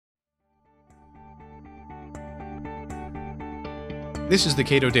This is the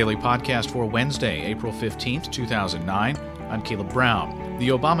Cato Daily Podcast for Wednesday, April 15th, 2009. I'm Caleb Brown. The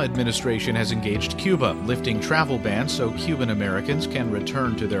Obama administration has engaged Cuba, lifting travel bans so Cuban Americans can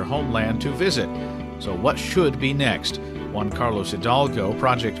return to their homeland to visit. So what should be next? Juan Carlos Hidalgo,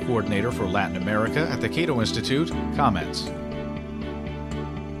 project coordinator for Latin America at the Cato Institute, comments.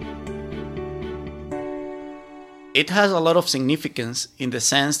 It has a lot of significance in the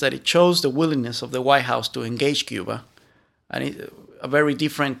sense that it shows the willingness of the White House to engage Cuba, and it's a very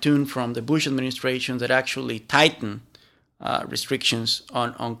different tune from the Bush administration that actually tightened restrictions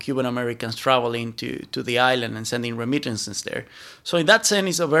on Cuban Americans traveling to the island and sending remittances there. So in that sense,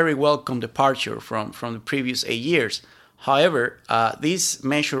 it's a very welcome departure from the previous 8 years. However, this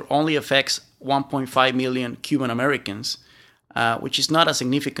measure only affects 1.5 million Cuban Americans, which is not a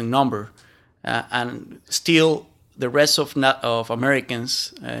significant number, and still the rest of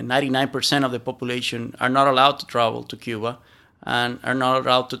Americans, 99% of the population, are not allowed to travel to Cuba and are not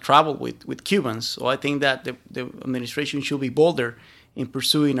allowed to travel with Cubans. So I think that the administration should be bolder in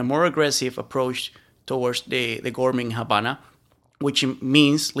pursuing a more aggressive approach towards the government in Havana, which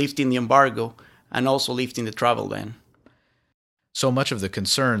means lifting the embargo and also lifting the travel ban. So much of the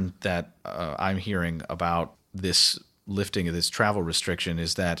concern that I'm hearing about this lifting of this travel restriction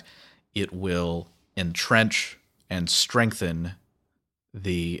is that it will entrench and strengthen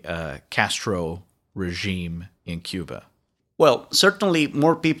the Castro regime in Cuba. Well, certainly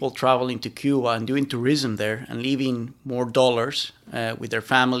more people traveling to Cuba and doing tourism there and leaving more dollars with their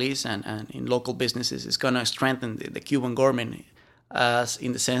families and in local businesses is going to strengthen the Cuban government, as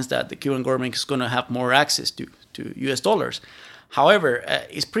in the sense that the Cuban government is going to have more access to U.S. dollars. However,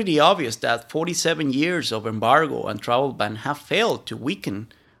 it's pretty obvious that 47 years of embargo and travel ban have failed to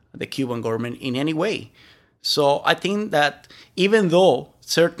weaken the Cuban government in any way. So I think that even though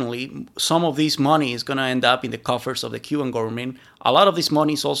certainly some of this money is going to end up in the coffers of the Cuban government, a lot of this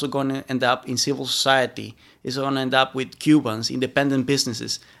money is also going to end up in civil society. It's going to end up with Cubans, independent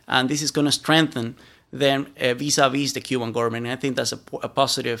businesses, and this is going to strengthen them vis-a-vis the Cuban government. And I think that's a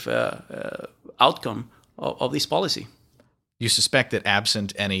positive outcome of this policy. You suspect that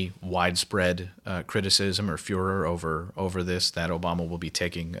absent any widespread criticism or furor over this, that Obama will be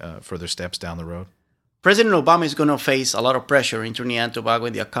taking further steps down the road? President Obama is going to face a lot of pressure in Trinidad and Tobago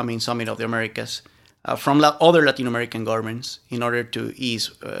in the upcoming Summit of the Americas from other Latin American governments in order to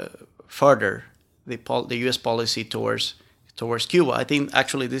ease further the U.S. policy towards Cuba. I think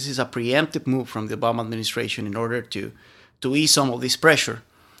actually this is a preemptive move from the Obama administration in order to ease some of this pressure.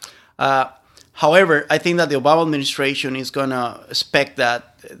 However, I think that the Obama administration is going to expect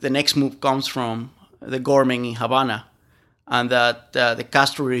that the next move comes from the government in Havana, and that the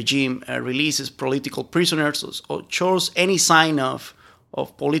Castro regime releases political prisoners or shows any sign of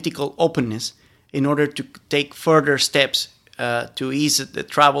political openness in order to take further steps to ease the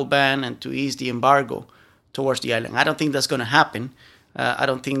travel ban and to ease the embargo towards the island. I don't think that's going to happen. I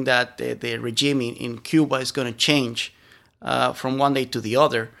don't think that the regime in Cuba is going to change from one day to the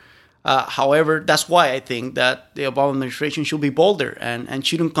other. However, that's why I think that the Obama administration should be bolder and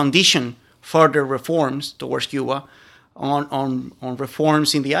shouldn't condition further reforms towards Cuba on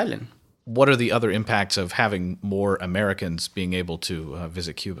reforms in the island. What are the other impacts of having more Americans being able to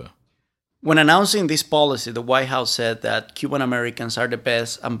visit Cuba? When announcing this policy, the White House said that Cuban Americans are the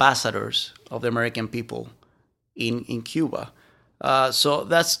best ambassadors of the American people in Cuba. So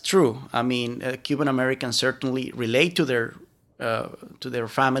that's true. I mean, Cuban Americans certainly relate to their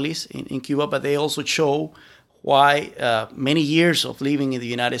families in Cuba, but they also show why many years of living in the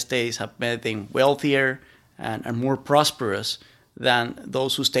United States have made them wealthier and more prosperous than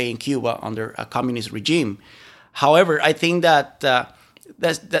those who stay in Cuba under a communist regime. However, I think that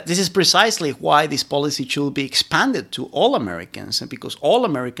this is precisely why this policy should be expanded to all Americans, and because all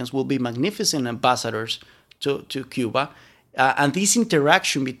Americans will be magnificent ambassadors to Cuba. And this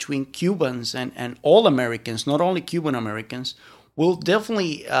interaction between Cubans and all Americans, not only Cuban Americans, will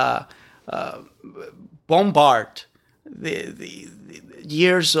definitely bombard the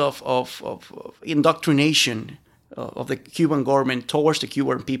years of indoctrination of the Cuban government towards the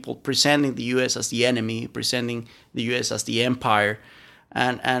Cuban people, presenting the U.S. as the enemy, presenting the U.S. as the empire,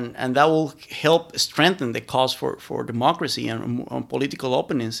 and that will help strengthen the cause for democracy and political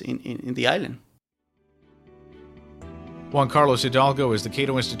openness in the island. Juan Carlos Hidalgo is the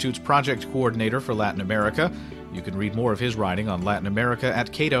Cato Institute's project coordinator for Latin America. You can read more of his writing on Latin America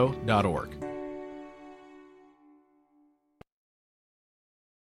at cato.org.